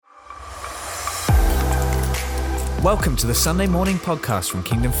Welcome to the Sunday morning podcast from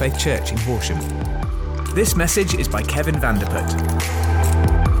Kingdom Faith Church in Horsham. This message is by Kevin Vanderput.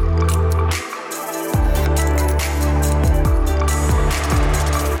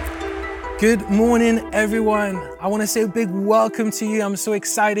 Good morning, everyone. I want to say a big welcome to you. I'm so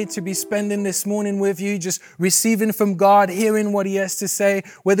excited to be spending this morning with you, just receiving from God, hearing what He has to say.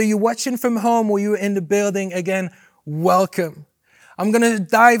 Whether you're watching from home or you're in the building, again, welcome. I'm going to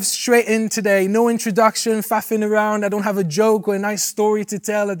dive straight in today. No introduction, faffing around. I don't have a joke or a nice story to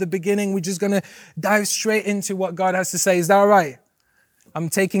tell at the beginning. We're just going to dive straight into what God has to say. Is that all right? I'm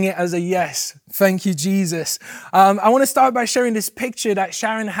taking it as a yes. Thank you, Jesus. I want to start by sharing this picture that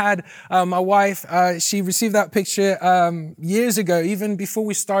Sharon had, my wife. She received that picture years ago, even before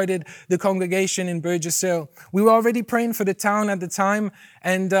we started the congregation in Burgess Hill. We were already praying for the town at the time.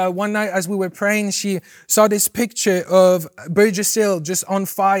 And one night as we were praying, she saw this picture of Burgess Hill just on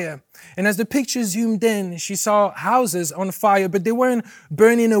fire. And as the picture zoomed in, she saw houses on fire, but they weren't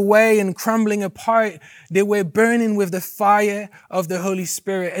burning away and crumbling apart. They were burning with the fire of the Holy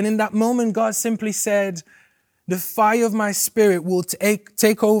Spirit. And in that moment, God simply said, the fire of my Spirit will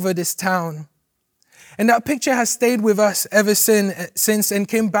take over this town. And that picture has stayed with us ever since and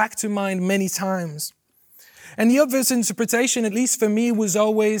came back to mind many times. And the obvious interpretation, at least for me, was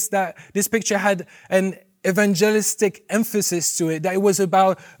always that this picture had an evangelistic emphasis to it, that it was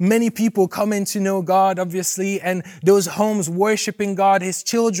about many people coming to know God, obviously, and those homes worshiping God, His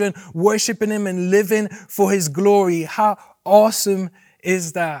children worshiping Him and living for His glory. How awesome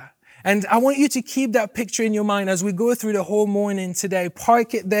is that? And I want you to keep that picture in your mind as we go through the whole morning today.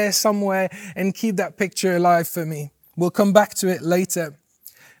 Park it there somewhere and keep that picture alive for me. We'll come back to it later.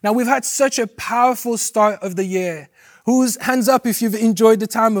 Now, we've had such a powerful start of the year. Who's hands up if you've enjoyed the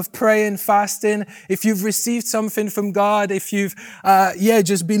time of praying, fasting, if you've received something from God, if you've,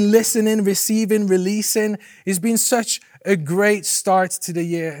 just been listening, receiving, releasing. It's been such a great start to the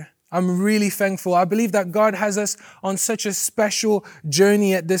year. I'm really thankful. I believe that God has us on such a special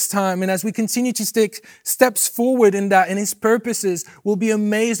journey at this time. And as we continue to take steps forward in that, in His purposes, we'll be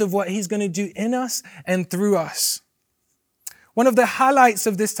amazed of what He's going to do in us and through us. One of the highlights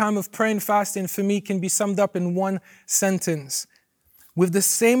of this time of prayer and fasting for me can be summed up in one sentence. With the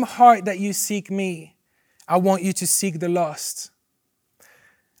same heart that you seek me, I want you to seek the lost.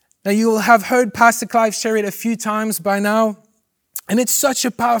 Now, you will have heard Pastor Clive share it a few times by now, and it's such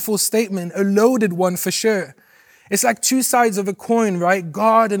a powerful statement, a loaded one for sure. It's like two sides of a coin, right?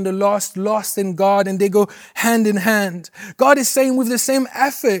 God and the lost, lost in God, and they go hand in hand. God is saying with the same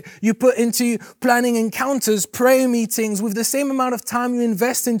effort you put into planning encounters, prayer meetings, with the same amount of time you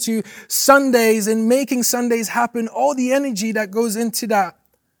invest into Sundays and making Sundays happen, all the energy that goes into that,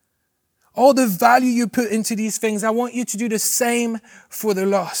 all the value you put into these things, I want you to do the same for the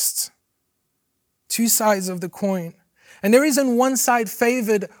lost. Two sides of the coin. And there isn't one side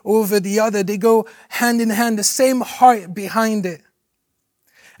favored over the other. They go hand in hand, the same heart behind it.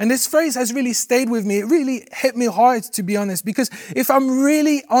 And this phrase has really stayed with me. It really hit me hard, to be honest, because if I'm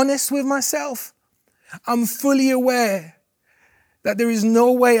really honest with myself, I'm fully aware that there is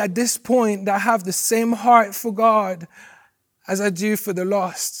no way at this point that I have the same heart for God as I do for the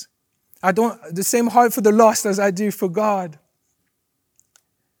lost. The same heart for the lost as I do for God.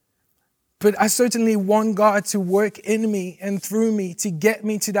 But I certainly want God to work in me and through me to get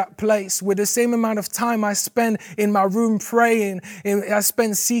me to that place where the same amount of time I spend in my room praying, and I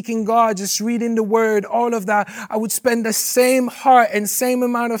spend seeking God, just reading the Word, all of that, I would spend the same heart and same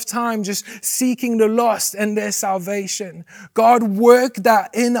amount of time just seeking the lost and their salvation. God, work that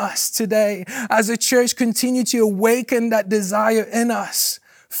in us today. As a church, continue to awaken that desire in us.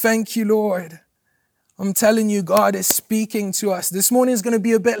 Thank you, Lord. I'm telling you, God is speaking to us. This morning is going to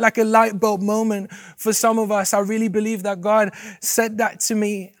be a bit like a light bulb moment for some of us. I really believe that God said that to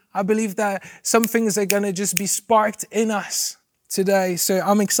me. I believe that some things are going to just be sparked in us today. So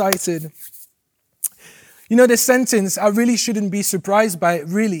I'm excited. You know, this sentence, I really shouldn't be surprised by it,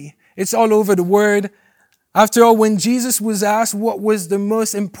 really. It's all over the Word. After all, when Jesus was asked what was the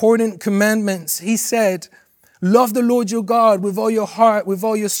most important commandments, He said, love the Lord your God with all your heart, with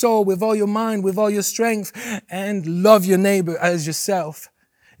all your soul, with all your mind, with all your strength, and love your neighbor as yourself.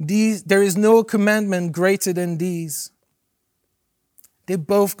 There is no commandment greater than these. They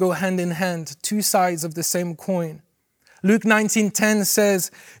both go hand in hand, two sides of the same coin. Luke 19:10 says,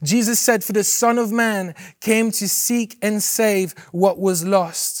 Jesus said, for the Son of Man came to seek and save what was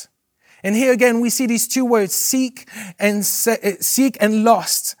lost. And here again, we see these two words, seek and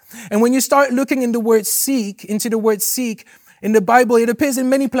lost. And when you start looking into the word seek, in the Bible, it appears in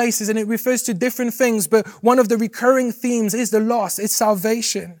many places and it refers to different things. But one of the recurring themes is the lost. It's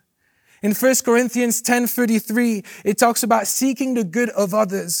salvation. In 1 Corinthians 10:33, it talks about seeking the good of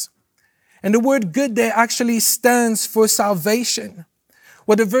others. And the word good there actually stands for salvation.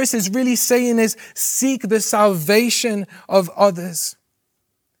 What the verse is really saying is seek the salvation of others.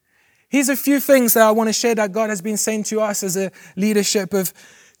 Here's a few things that I want to share that God has been saying to us as a leadership of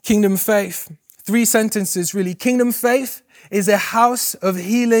Kingdom Faith. 3 sentences really. Kingdom Faith is a house of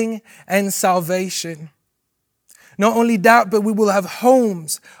healing and salvation. Not only that, but we will have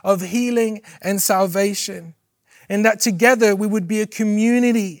homes of healing and salvation. And that together we would be a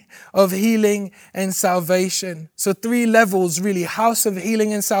community of healing and salvation. So 3 levels really. House of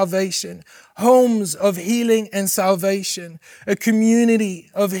healing and salvation. Homes of healing and salvation. A community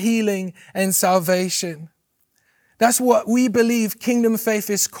of healing and salvation. That's what we believe Kingdom Faith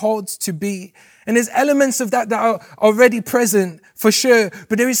is called to be. And there's elements of that are already present for sure.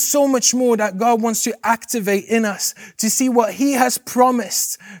 But there is so much more that God wants to activate in us to see what He has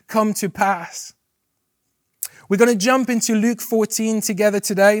promised come to pass. We're going to jump into Luke 14 together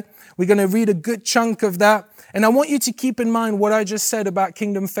today. We're going to read a good chunk of that. And I want you to keep in mind what I just said about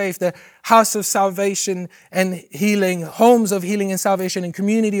Kingdom Faith, the house of salvation and healing, homes of healing and salvation, and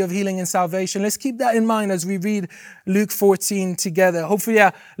community of healing and salvation. Let's keep that in mind as we read Luke 14 together. Hopefully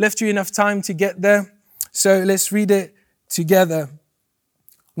I left you enough time to get there. So let's read it together.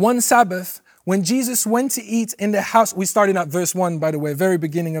 One Sabbath, when Jesus went to eat in the house, we started at verse 1, by the way, very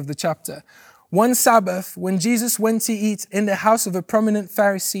beginning of the chapter. One Sabbath, when Jesus went to eat in the house of a prominent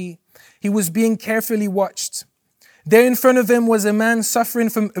Pharisee, he was being carefully watched. There in front of him was a man suffering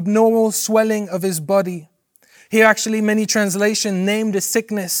from abnormal swelling of his body. Here actually many translations name the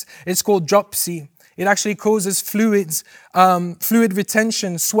sickness. It's called dropsy. It actually causes fluid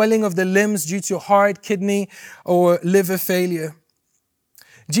retention, swelling of the limbs due to heart, kidney, or liver failure.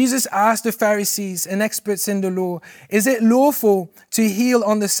 Jesus asked the Pharisees and experts in the law, is it lawful to heal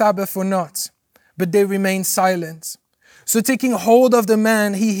on the Sabbath or not? But they remained silent. So taking hold of the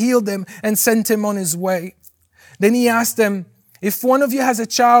man, he healed him and sent him on his way. Then he asked them, if one of you has a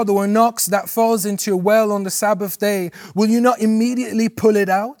child or an ox that falls into a well on the Sabbath day, will you not immediately pull it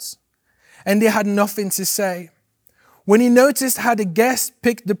out? And they had nothing to say. When he noticed how the guests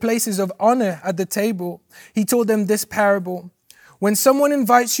picked the places of honor at the table, he told them this parable. When someone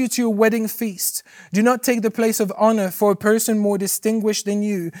invites you to a wedding feast, do not take the place of honor, for a person more distinguished than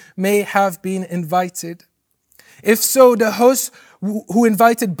you may have been invited. If so, the host who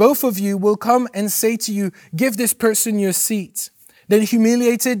invited both of you will come and say to you, give this person your seat. Then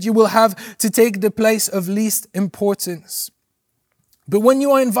humiliated, you will have to take the place of least importance. But when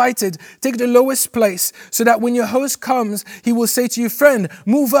you are invited, take the lowest place, so that when your host comes, he will say to you, friend,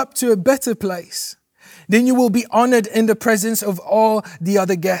 move up to a better place. Then you will be honored in the presence of all the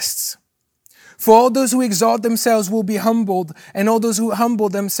other guests. For all those who exalt themselves will be humbled, and all those who humble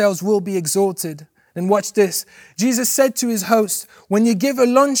themselves will be exalted. And watch this. Jesus said to his host, when you give a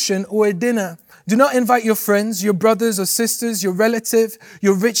luncheon or a dinner, do not invite your friends, your brothers or sisters, your relative,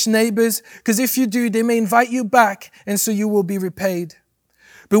 your rich neighbors, because if you do, they may invite you back, and so you will be repaid.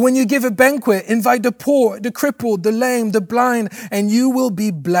 But when you give a banquet, invite the poor, the crippled, the lame, the blind, and you will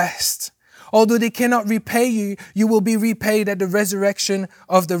be blessed. Although they cannot repay you, you will be repaid at the resurrection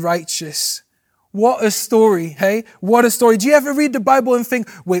of the righteous. What a story, hey? What a story. Do you ever read the Bible and think,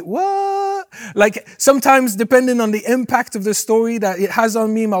 wait, what? Like sometimes depending on the impact of the story that it has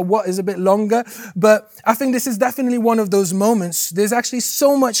on me, my what is a bit longer. But I think this is definitely one of those moments. There's actually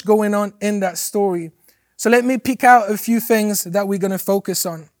so much going on in that story. So let me pick out a few things that we're going to focus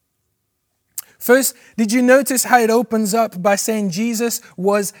on. First, did you notice how it opens up by saying Jesus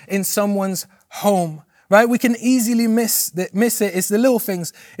was in someone's home? Right? We can easily miss it. It's the little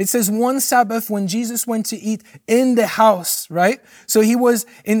things. It says one Sabbath when Jesus went to eat in the house, right? So he was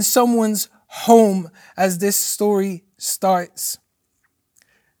in someone's home as this story starts.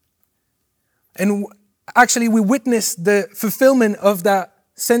 And actually we witness the fulfillment of that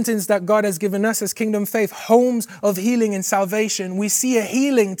sentence that God has given us as Kingdom Faith, homes of healing and salvation. We see a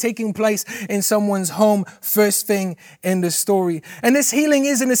healing taking place in someone's home first thing in the story. And this healing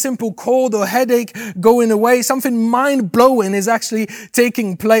isn't a simple cold or headache going away. Something mind-blowing is actually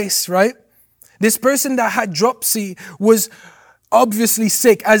taking place, right? This person that had dropsy was obviously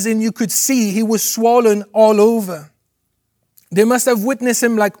sick, as in you could see he was swollen all over. They must have witnessed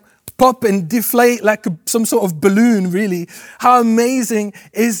him like pop and deflate like some sort of balloon, really. How amazing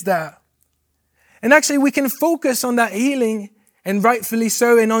is that? And actually, we can focus on that healing, and rightfully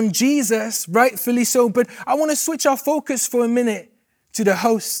so, and on Jesus, rightfully so. But I want to switch our focus for a minute to the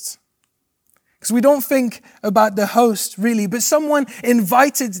host. Because we don't think about the host, really. But someone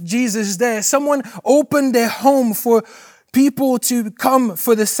invited Jesus there. Someone opened their home for people to come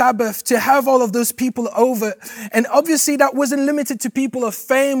for the Sabbath, to have all of those people over. And obviously that wasn't limited to people of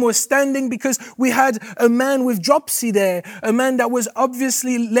fame or standing, because we had a man with dropsy there, a man that was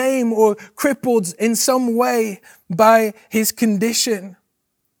obviously lame or crippled in some way by his condition.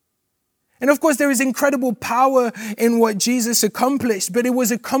 And of course, there is incredible power in what Jesus accomplished, but it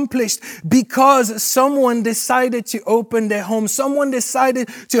was accomplished because someone decided to open their home. Someone decided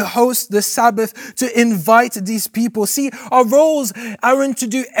to host the Sabbath, to invite these people. See, our roles aren't to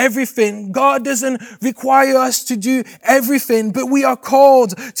do everything. God doesn't require us to do everything, but we are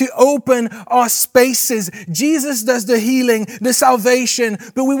called to open our spaces. Jesus does the healing, the salvation,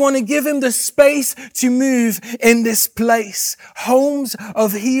 but we want to give him the space to move in this place. Homes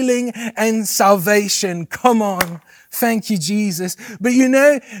of healing and salvation. Come on. Thank you, Jesus. But you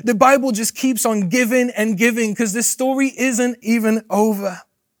know, the Bible just keeps on giving and giving, because the story isn't even over.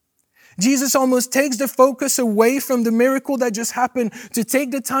 Jesus almost takes the focus away from the miracle that just happened to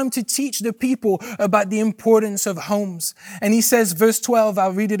take the time to teach the people about the importance of homes. And he says, verse 12,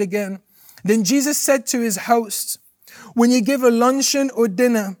 I'll read it again. Then Jesus said to his host, when you give a luncheon or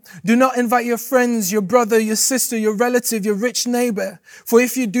dinner, do not invite your friends, your brother, your sister, your relative, your rich neighbor. For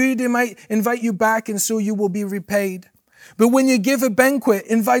if you do, they might invite you back, and so you will be repaid. But when you give a banquet,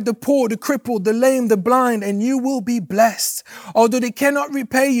 invite the poor, the crippled, the lame, the blind, and you will be blessed. Although they cannot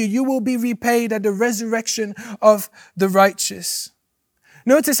repay you, you will be repaid at the resurrection of the righteous.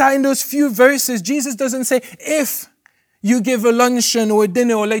 Notice how in those few verses, Jesus doesn't say, if you give a luncheon or a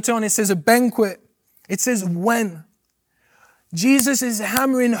dinner, or later on it says a banquet. It says when. Jesus is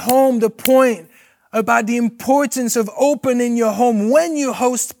hammering home the point about the importance of opening your home when you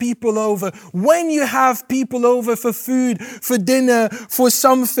host people over, when you have people over for food, for dinner, for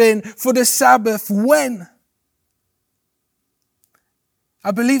something, for the Sabbath. When?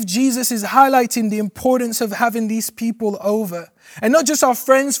 I believe Jesus is highlighting the importance of having these people over. And not just our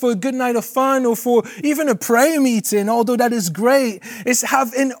friends for a good night of fun or for even a prayer meeting, although that is great. It's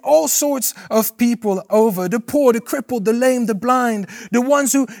having all sorts of people over. The poor, the crippled, the lame, the blind, the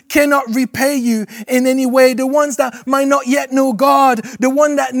ones who cannot repay you in any way, the ones that might not yet know God, the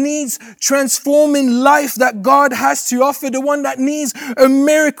one that needs transforming life that God has to offer, the one that needs a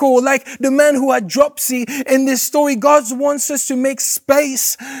miracle, like the man who had dropsy in this story. God wants us to make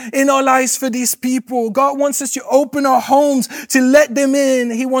space in our lives for these people. God wants us to open our homes, to let them in.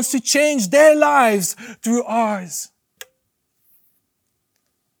 He wants to change their lives through ours.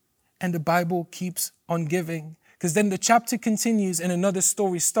 And the Bible keeps on giving, because then the chapter continues and another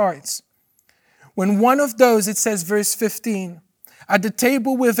story starts. When one of those, it says verse 15, at the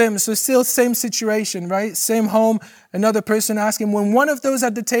table with him, so still same situation, right? Same home, another person asking. When one of those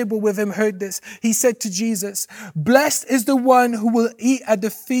at the table with him heard this, he said to Jesus, blessed is the one who will eat at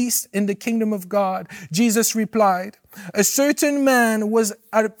the feast in the kingdom of God. Jesus replied, a certain man was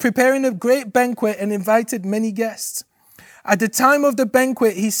preparing a great banquet and invited many guests. At the time of the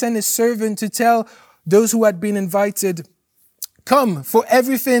banquet, he sent his servant to tell those who had been invited, come, for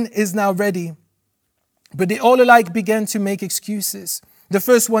everything is now ready. But they all alike began to make excuses. The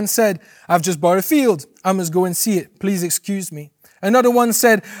first one said, I've just bought a field. I must go and see it. Please excuse me. Another one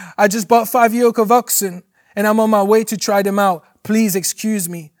said, I just bought 5 yoke of oxen and I'm on my way to try them out. Please excuse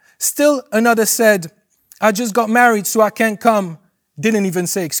me. Still another said, I just got married, so I can't come. Didn't even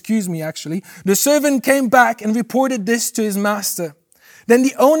say excuse me, actually. The servant came back and reported this to his master. Then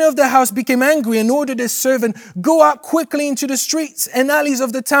the owner of the house became angry and ordered his servant, go out quickly into the streets and alleys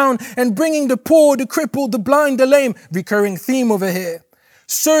of the town and bringing the poor, the crippled, the blind, the lame. Recurring theme over here.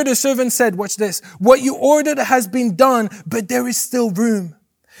 Sir, the servant said, watch this. What you ordered has been done, but there is still room.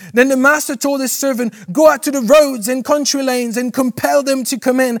 Then the master told his servant, go out to the roads and country lanes and compel them to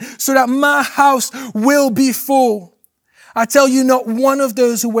come in so that my house will be full. I tell you, not one of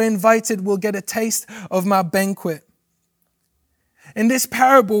those who were invited will get a taste of my banquet. In this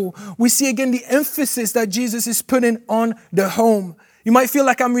parable, we see again the emphasis that Jesus is putting on the home. You might feel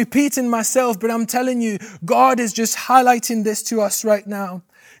like I'm repeating myself, but I'm telling you, God is just highlighting this to us right now.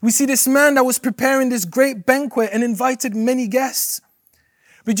 We see this man that was preparing this great banquet and invited many guests.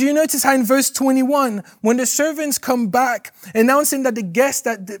 But do you notice how in verse 21, when the servants come back announcing that the guests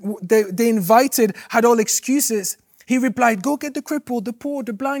that they invited had all excuses, he replied, go get the crippled, the poor,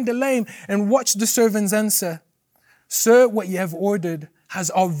 the blind, the lame, and watch the servants answer. Sir, what you have ordered has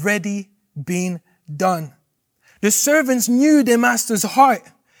already been done. The servants knew their master's heart.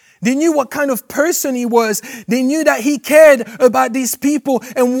 They knew what kind of person he was. They knew that he cared about these people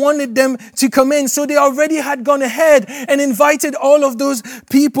and wanted them to come in. So they already had gone ahead and invited all of those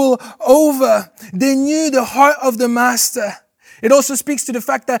people over. They knew the heart of the master. It also speaks to the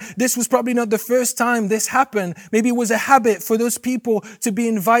fact that this was probably not the first time this happened. Maybe it was a habit for those people to be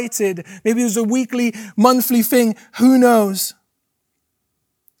invited. Maybe it was a weekly, monthly thing. Who knows?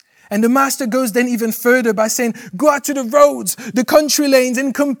 And the master goes then even further by saying, go out to the roads, the country lanes,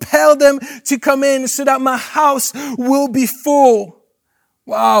 and compel them to come in so that my house will be full.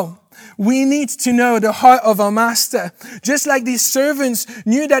 Wow. We need to know the heart of our master. Just like these servants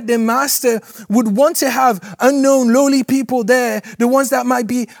knew that their master would want to have unknown, lowly people there, the ones that might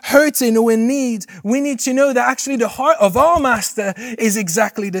be hurting or in need, we need to know that actually the heart of our master is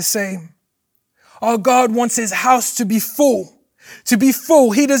exactly the same. Our God wants his house to be full. To be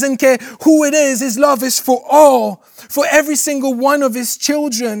full. He doesn't care who it is. His love is for all, for every single one of his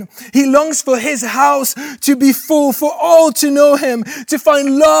children. He longs for his house to be full, for all to know him, to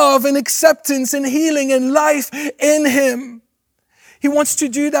find love and acceptance and healing and life in him. He wants to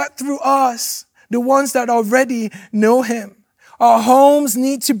do that through us, the ones that already know him. Our homes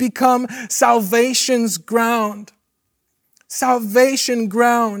need to become salvation's ground. Salvation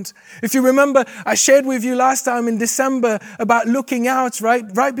ground. If you remember, I shared with you last time in December about looking out,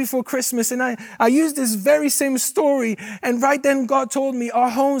 right before Christmas. And I used this very same story. And right then God told me our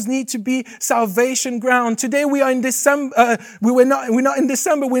homes need to be salvation ground. Today we are in December. We're not in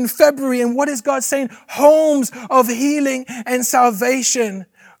December, we're in February. And what is God saying? Homes of healing and salvation.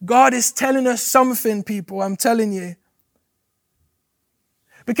 God is telling us something, people. I'm telling you.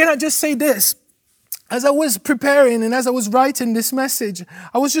 But can I just say this? As I was preparing and as I was writing this message,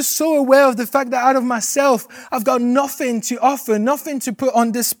 I was just so aware of the fact that out of myself, I've got nothing to offer, nothing to put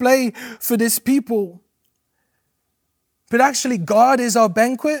on display for this people. But actually, God is our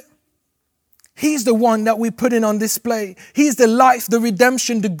banquet. He's the one that we're putting on display. He's the life, the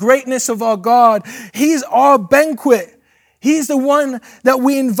redemption, the greatness of our God. He's our banquet. He's the one that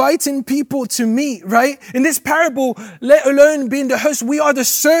we're inviting people to meet, right? In this parable, let alone being the host, we are the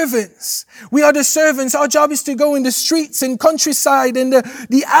servants. We are the servants. Our job is to go in the streets and countryside and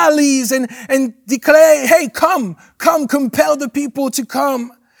the alleys and declare, hey, come, compel the people to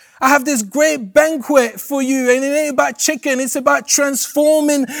come. I have this great banquet for you. And it ain't about chicken. It's about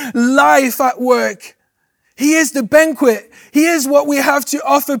transforming life at work. He is the banquet. He is what we have to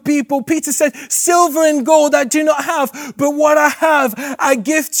offer people. Peter said, silver and gold I do not have, but what I have, I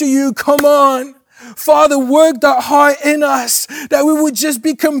give to you. Come on. Father, work that heart in us, that we would just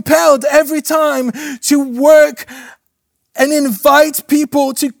be compelled every time to work and invite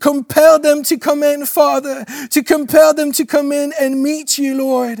people, to compel them to come in, Father, to compel them to come in and meet you,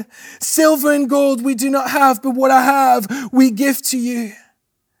 Lord. Silver and gold we do not have, but what I have, we give to you.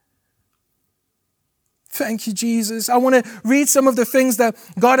 Thank you, Jesus. I want to read some of the things that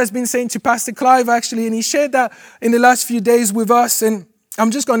God has been saying to Pastor Clive, actually, and he shared that in the last few days with us, and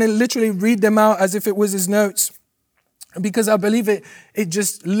I'm just going to literally read them out as if it was his notes, because I believe it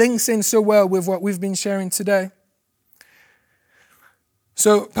just links in so well with what we've been sharing today.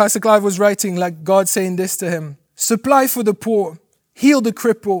 So Pastor Clive was writing like God saying this to him: supply for the poor, heal the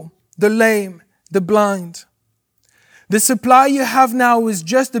cripple, the lame, the blind. The supply you have now is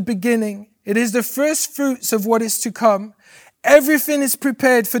just the beginning. It is the first fruits of what is to come. Everything is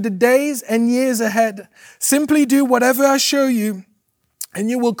prepared for the days and years ahead. Simply do whatever I show you, and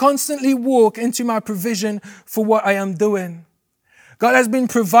you will constantly walk into my provision for what I am doing. God has been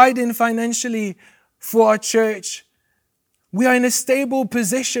providing financially for our church. We are in a stable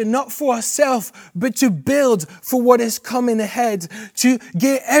position, not for ourselves, but to build for what is coming ahead, to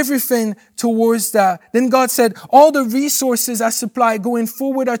get everything towards that. Then God said, all the resources I supply going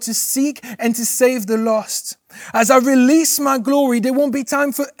forward are to seek and to save the lost. As I release my glory, there won't be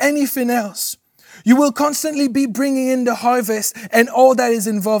time for anything else. You will constantly be bringing in the harvest and all that is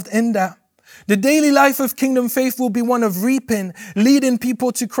involved in that. The daily life of Kingdom Faith will be one of reaping, leading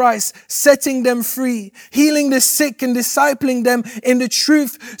people to Christ, setting them free, healing the sick and discipling them in the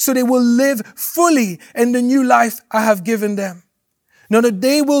truth so they will live fully in the new life I have given them. Not a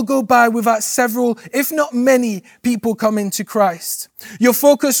day will go by without several, if not many, people coming to Christ. Your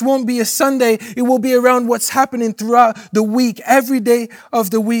focus won't be a Sunday. It will be around what's happening throughout the week, every day of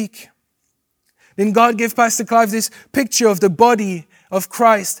the week. Then God gave Pastor Clive this picture of the body of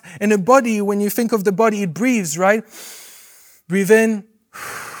Christ. And the body, when you think of the body, it breathes, right? Breathe in,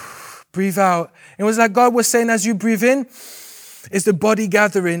 breathe out. It was like God was saying, as you breathe in, it's the body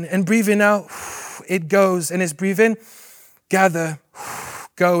gathering, and breathing out, it goes. And it's breathe in, gather,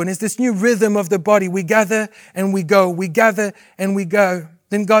 go. And it's this new rhythm of the body. We gather and we go. We gather and we go.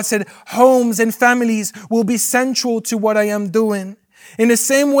 Then God said, homes and families will be central to what I am doing. In the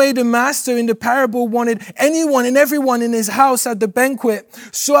same way the master in the parable wanted anyone and everyone in his house at the banquet,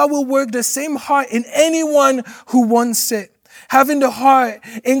 so I will work the same heart in anyone who wants it. Having the heart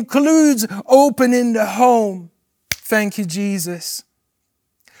includes opening the home. Thank you, Jesus.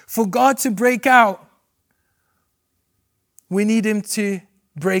 For God to break out, we need him to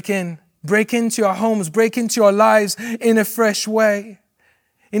break into our homes, break into our lives in a fresh way.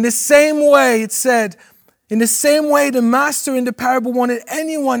 In the same way, it said, in the same way the master in the parable wanted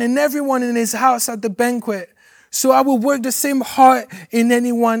anyone and everyone in his house at the banquet, so I will work the same heart in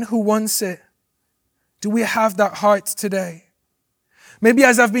anyone who wants it. Do we have that heart today? Maybe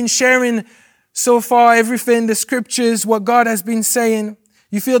as I've been sharing so far, everything, the scriptures, what God has been saying,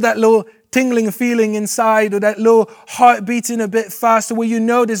 you feel that little tingling feeling inside, or that little heart beating a bit faster, where you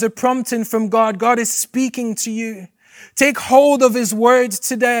know there's a prompting from God. God is speaking to you. Take hold of his words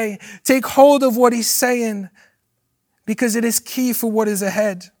today. Take hold of what he's saying, because it is key for what is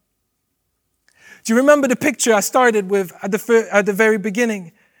ahead. Do you remember the picture I started with at the very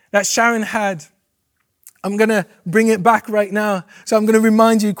beginning that Sharon had? I'm going to bring it back right now. So I'm going to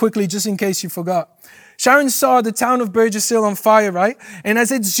remind you quickly, just in case you forgot. Sharon saw the town of Burgess Hill on fire, right? And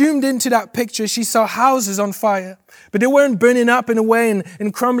as it zoomed into that picture, she saw houses on fire. But they weren't burning up in a way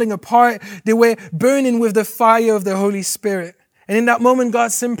and crumbling apart. They were burning with the fire of the Holy Spirit. And in that moment,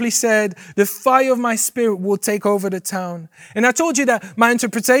 God simply said, the fire of my Spirit will take over the town. And I told you that my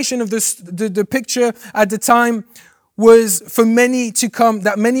interpretation of the picture at the time was for many to come,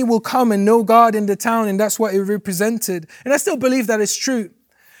 that many will come and know God in the town, and that's what it represented. And I still believe that is true.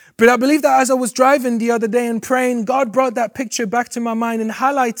 But I believe that as I was driving the other day and praying, God brought that picture back to my mind and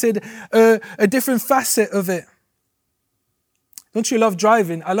highlighted a different facet of it. Don't you love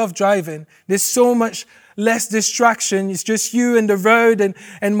driving? I love driving. There's so much less distraction. It's just you and the road,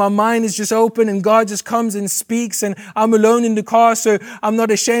 and my mind is just open, and God just comes and speaks, and I'm alone in the car, so I'm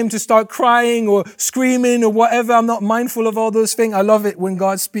not ashamed to start crying or screaming or whatever. I'm not mindful of all those things. I love it when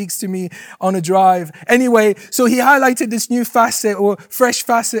God speaks to me on a drive. Anyway, so he highlighted this new facet or fresh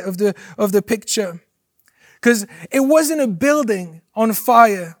facet of the picture, because it wasn't a building on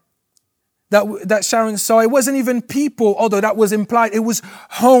fire that Sharon saw. It wasn't even people, although that was implied. It was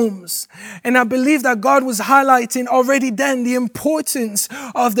homes. And I believe that God was highlighting already then the importance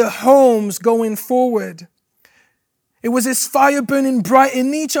of the homes going forward. It was this fire burning bright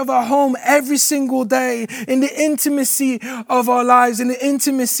in each of our home every single day, in the intimacy of our lives, in the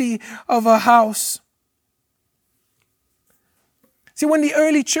intimacy of our house. See, when the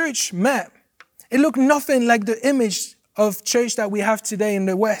early church met, it looked nothing like the image of church that we have today in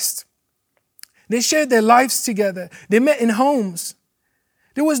the West. They shared their lives together. They met in homes.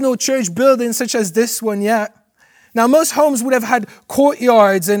 There was no church building such as this one yet. Now, most homes would have had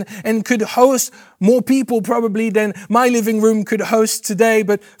courtyards and could host more people probably than my living room could host today.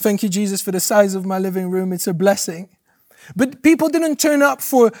 But thank you, Jesus, for the size of my living room. It's a blessing. But people didn't turn up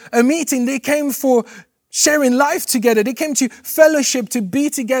for a meeting. They came for sharing life together. They came to fellowship, to be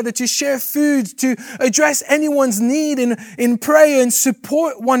together, to share food, to address anyone's need in prayer and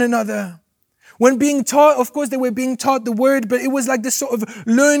support one another. When being taught, of course, they were being taught the word, but it was like this sort of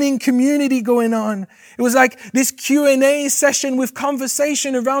learning community going on. It was like this Q&A session with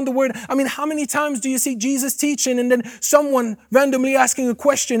conversation around the word. I mean, how many times do you see Jesus teaching and then someone randomly asking a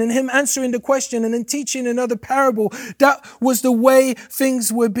question and him answering the question and then teaching another parable? That was the way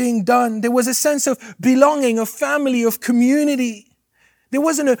things were being done. There was a sense of belonging, of family, of community. There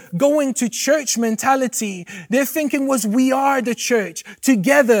wasn't a going to church mentality. Their thinking was, we are the church.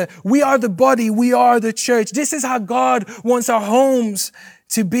 Together, we are the body. We are the church. This is how God wants our homes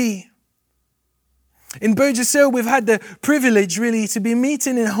to be. In Burgess Hill, we've had the privilege, really, to be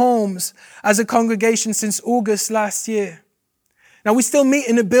meeting in homes as a congregation since August last year. Now, we still meet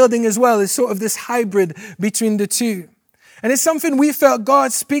in a building as well. It's sort of this hybrid between the two. And it's something we felt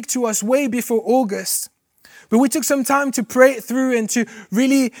God speak to us way before August. But we took some time to pray it through and to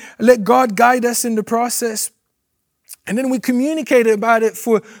really let God guide us in the process. And then we communicated about it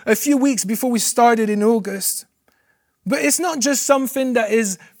for a few weeks before we started in August. But it's not just something that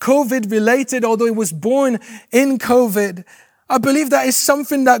is COVID related, although it was born in COVID. I believe that is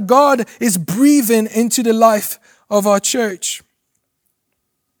something that God is breathing into the life of our church.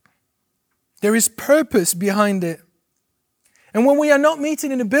 There is purpose behind it. And when we are not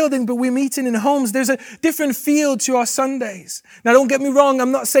meeting in a building, but we're meeting in homes, there's a different feel to our Sundays. Now, don't get me wrong.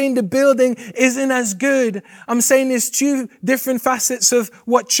 I'm not saying the building isn't as good. I'm saying there's two different facets of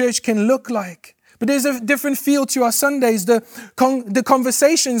what church can look like. But there's a different feel to our Sundays. The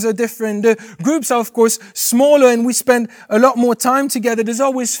conversations are different. The groups are, of course, smaller and we spend a lot more time together. There's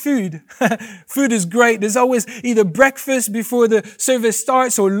always food. Food is great. There's always either breakfast before the service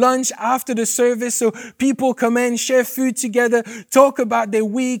starts or lunch after the service. So people come in, share food together, talk about their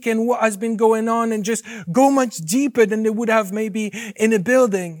week and what has been going on and just go much deeper than they would have maybe in a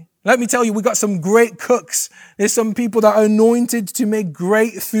building. Let me tell you, we got some great cooks. There's some people that are anointed to make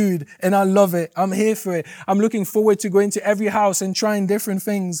great food, and I love it. I'm here for it. I'm looking forward to going to every house and trying different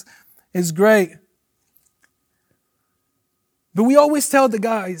things. It's great. But we always tell the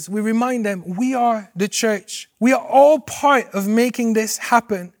guys, we remind them, we are the church. We are all part of making this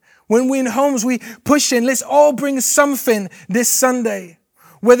happen. When we're in homes, we push in, let's all bring something this Sunday.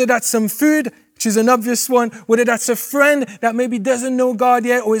 Whether that's some food, which is an obvious one, whether that's a friend that maybe doesn't know God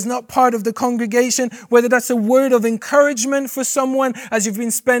yet or is not part of the congregation, whether that's a word of encouragement for someone as you've been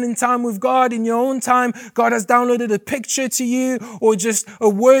spending time with God in your own time, God has downloaded a picture to you, or just a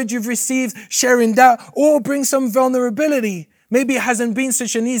word you've received, sharing that, or bring some vulnerability. Maybe it hasn't been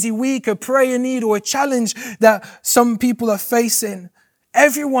such an easy week, a prayer need or a challenge that some people are facing.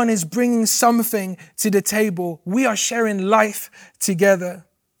 Everyone is bringing something to the table. We are sharing life together.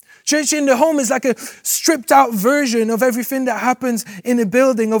 Church in the home is like a stripped out version of everything that happens in a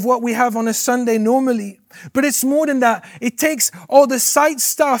building, of what we have on a Sunday normally. But it's more than that. It takes all the side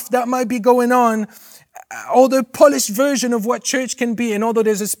stuff that might be going on, all the polished version of what church can be. And although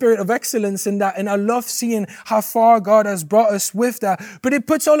there's a spirit of excellence in that, and I love seeing how far God has brought us with that, but it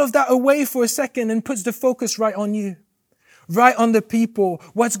puts all of that away for a second and puts the focus right on you, right on the people,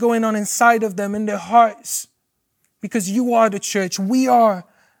 what's going on inside of them, in their hearts. Because you are the church. We are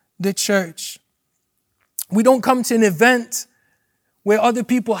the church. We don't come to an event where other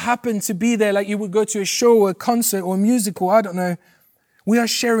people happen to be there, like you would go to a show or a concert or a musical, I don't know. We are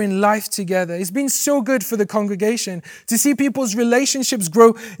sharing life together. It's been so good for the congregation to see people's relationships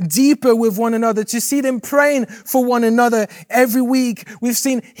grow deeper with one another, to see them praying for one another every week. We've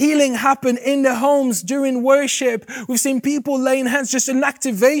seen healing happen in the homes during worship. We've seen people laying hands, just an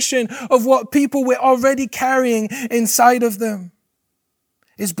activation of what people were already carrying inside of them.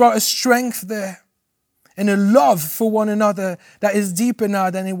 It's brought a strength there and a love for one another that is deeper now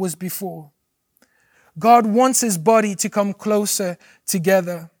than it was before. God wants his body to come closer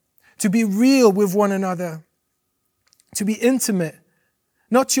together, to be real with one another, to be intimate,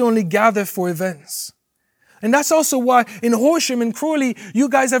 not to only gather for events. And that's also why in Horsham and Crawley, you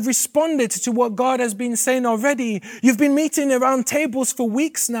guys have responded to what God has been saying already. You've been meeting around tables for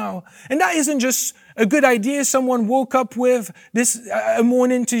weeks now. And that isn't just a good idea someone woke up with this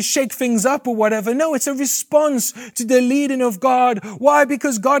morning to shake things up or whatever. No, it's a response to the leading of God. Why?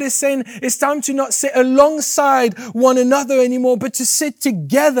 Because God is saying it's time to not sit alongside one another anymore, but to sit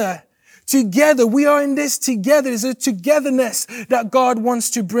together. Together. We are in this together. There's a togetherness that God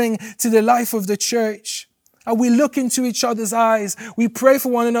wants to bring to the life of the church. We look into each other's eyes. We pray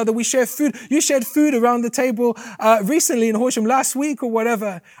for one another. We share food. You shared food around the table recently in Horsham last week or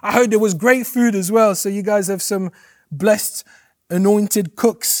whatever. I heard there was great food as well. So you guys have some blessed, anointed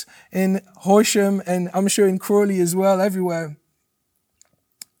cooks in Horsham, and I'm sure in Crawley as well, everywhere.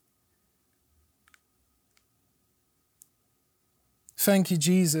 Thank you,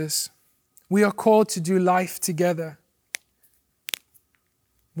 Jesus. We are called to do life together.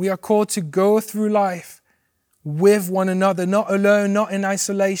 We are called to go through life with one another, not alone, not in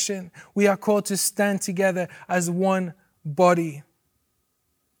isolation. We are called to stand together as one body.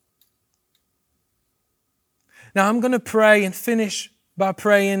 Now I'm going to pray and finish by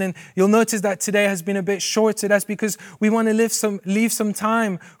praying, and you'll notice that today has been a bit shorter. That's because we want to leave some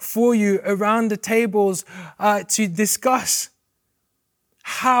time for you around the tables to discuss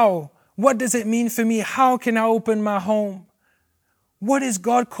what does it mean for me? How can I open my home? What is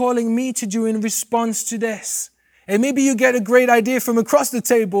God calling me to do in response to this? And maybe you get a great idea from across the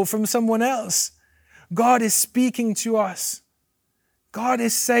table from someone else. God is speaking to us. God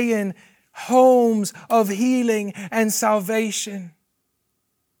is saying homes of healing and salvation.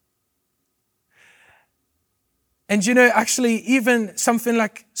 And actually even something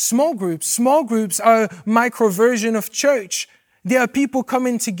like small groups. Small groups are a micro version of church. There are people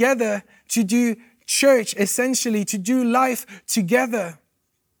coming together to do church, essentially, to do life together.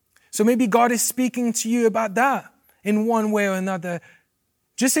 So maybe God is speaking to you about that in one way or another.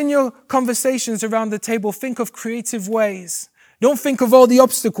 Just in your conversations around the table, think of creative ways. Don't think of all the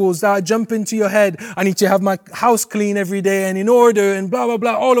obstacles that jump into your head. I need to have my house clean every day and in order and blah, blah,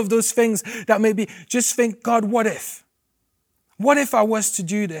 blah. All of those things that maybe just think, God, what if? What if I was to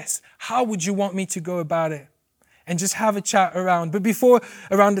do this? How would you want me to go about it? and just have a chat around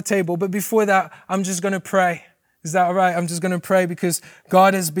the table. But before that, I'm just going to pray. Is that all right? I'm just going to pray because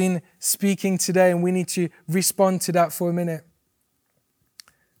God has been speaking today and we need to respond to that for a minute.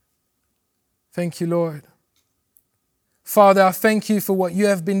 Thank you, Lord. Father, I thank you for what you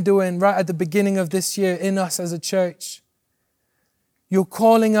have been doing right at the beginning of this year in us as a church. You're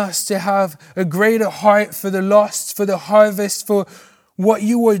calling us to have a greater heart for the lost, for the harvest, for what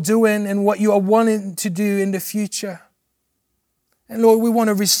you are doing and what you are wanting to do in the future. And Lord, we want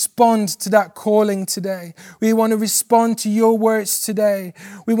to respond to that calling today. We want to respond to your words today.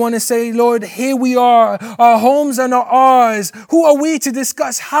 We want to say, Lord, here we are. Our homes are not ours. Who are we to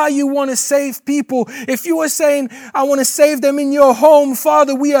discuss how you want to save people? If you are saying, I want to save them in your home,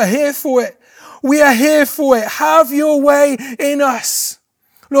 Father, we are here for it. We are here for it. Have your way in us.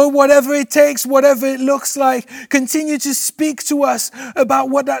 Lord, whatever it takes, whatever it looks like, continue to speak to us about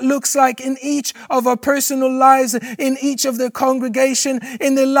what that looks like in each of our personal lives, in each of the congregation,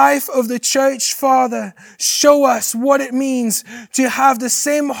 in the life of the church, Father. Show us what it means to have the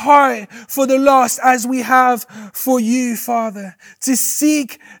same heart for the lost as we have for you, Father. To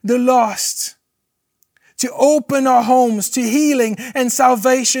seek the lost. To open our homes to healing and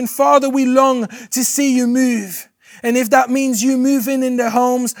salvation. Father, we long to see you move. And if that means you moving in their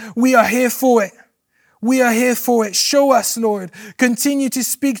homes, we are here for it. We are here for it. Show us, Lord. Continue to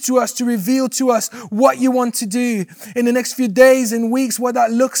speak to us, to reveal to us what you want to do in the next few days and weeks, what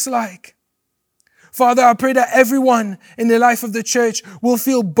that looks like. Father, I pray that everyone in the life of the church will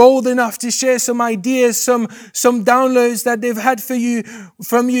feel bold enough to share some ideas, some downloads that they've had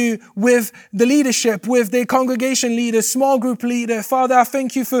from you with the leadership, with the congregation leader, small group leader. Father, I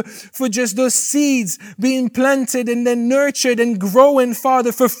thank you for just those seeds being planted and then nurtured and growing,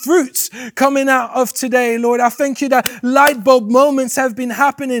 Father, for fruits coming out of today, Lord. I thank you that light bulb moments have been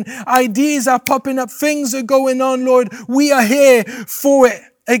happening. Ideas are popping up. Things are going on, Lord. We are here for it.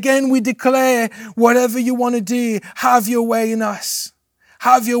 Again, we declare whatever you want to do, have your way in us.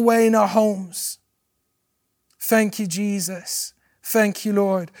 Have your way in our homes. Thank you, Jesus. Thank you,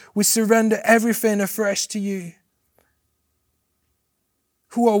 Lord. We surrender everything afresh to you.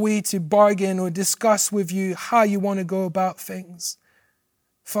 Who are we to bargain or discuss with you how you want to go about things?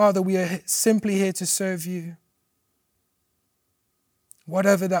 Father, we are simply here to serve you.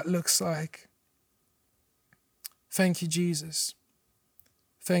 Whatever that looks like. Thank you, Jesus.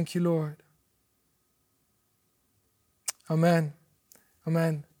 Thank you, Lord. Amen.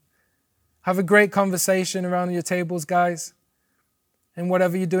 Amen. Have a great conversation around your tables, guys. And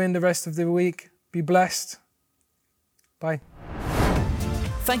whatever you're doing the rest of the week, be blessed. Bye.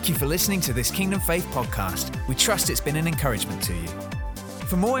 Thank you for listening to this Kingdom Faith podcast. We trust it's been an encouragement to you.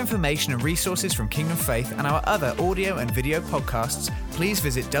 For more information and resources from Kingdom Faith and our other audio and video podcasts, please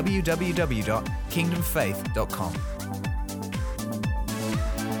visit www.kingdomfaith.com.